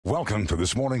Welcome to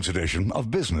this morning's edition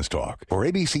of Business Talk, where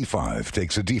ABC5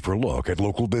 takes a deeper look at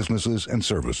local businesses and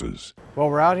services. Well,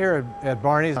 we're out here at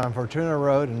Barney's on Fortuna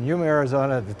Road in Yuma,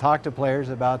 Arizona to talk to players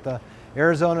about the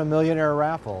Arizona Millionaire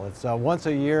Raffle. It's a once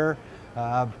a year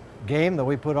game that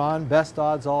we put on, best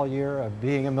odds all year of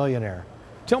being a millionaire.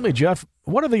 Tell me, Jeff,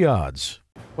 what are the odds?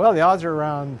 Well, the odds are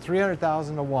around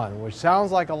 300,000 to 1, which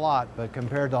sounds like a lot, but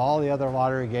compared to all the other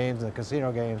lottery games and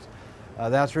casino games,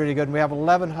 that's really good. And we have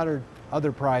 1,100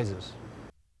 other prizes.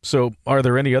 So are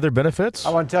there any other benefits? I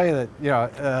want to tell you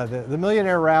that the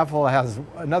Millionaire Raffle has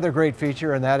another great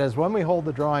feature, and that is when we hold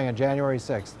the drawing on January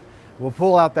 6th, we'll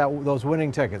pull out those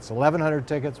winning tickets, 1,100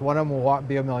 tickets. One of them will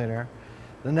be a millionaire.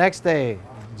 The next day,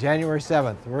 January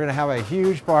 7th, we're going to have a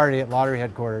huge party at lottery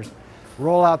headquarters.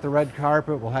 Roll out the red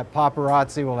carpet. We'll have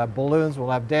paparazzi. We'll have balloons.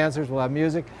 We'll have dancers. We'll have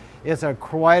music. It's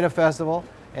quite a festival.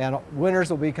 And winners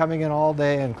will be coming in all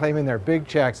day and claiming their big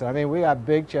checks. I mean, we got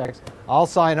big checks. I'll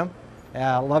sign them.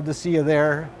 I'd love to see you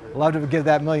there. Love to give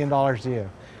that $1 million to you.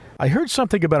 I heard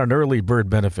something about an early bird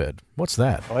benefit. What's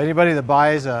that? Well, anybody that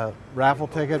buys a raffle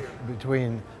ticket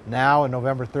between now and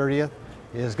November 30th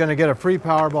is going to get a free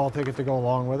Powerball ticket to go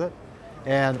along with it.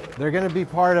 And they're going to be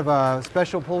part of a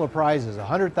special pool of prizes,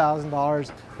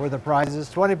 $100,000 worth of prizes.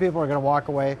 20 people are going to walk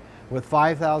away with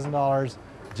 $5,000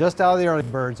 just out of the early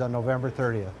birds on November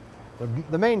 30th.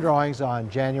 The main drawing's on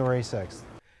January 6th.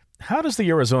 How does the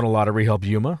Arizona Lottery help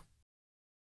Yuma?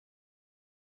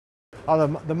 Oh,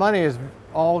 the money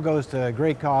all goes to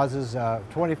great causes.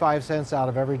 25 cents out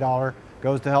of every dollar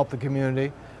goes to help the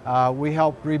community. We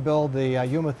helped rebuild the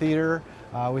Yuma Theater.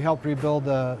 We helped rebuild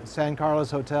the San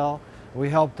Carlos Hotel. We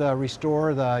helped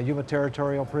restore the Yuma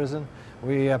Territorial Prison.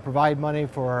 We provide money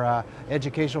for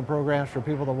educational programs for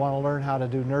people that want to learn how to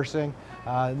do nursing,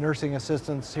 nursing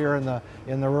assistance here in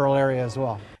the rural area as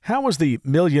well. How is the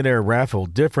Millionaire Raffle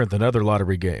different than other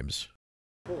lottery games?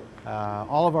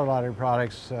 All of our lottery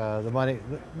products, the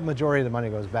majority of the money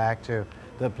goes back to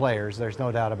the players. There's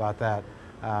no doubt about that.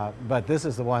 But this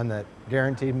is the one that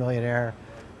guaranteed millionaire.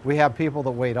 We have people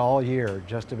that wait all year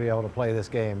just to be able to play this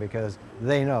game because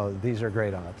they know these are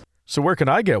great odds. So where can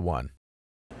I get one?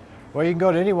 Well, you can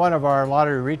go to any one of our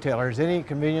lottery retailers, any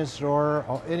convenience store,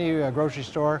 any grocery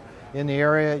store in the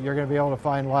area. You're going to be able to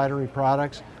find lottery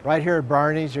products. Right here at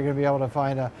Barney's, you're going to be able to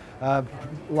find a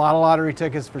lot of lottery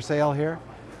tickets for sale here.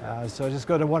 So just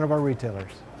go to one of our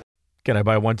retailers. Can I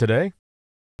buy one today?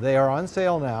 They are on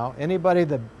sale now. Anybody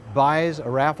that buys a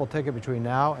raffle ticket between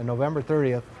now and November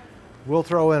 30th, we'll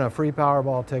throw in a free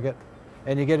Powerball ticket,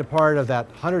 and you get a part of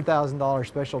that $100,000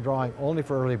 special drawing only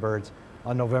for early birds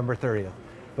on November 30th.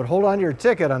 But hold on to your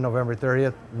ticket on November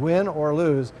 30th, win or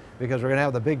lose, because we're going to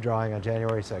have the big drawing on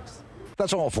January 6th.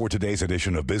 That's all for today's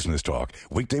edition of Business Talk,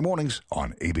 weekday mornings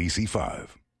on ABC5.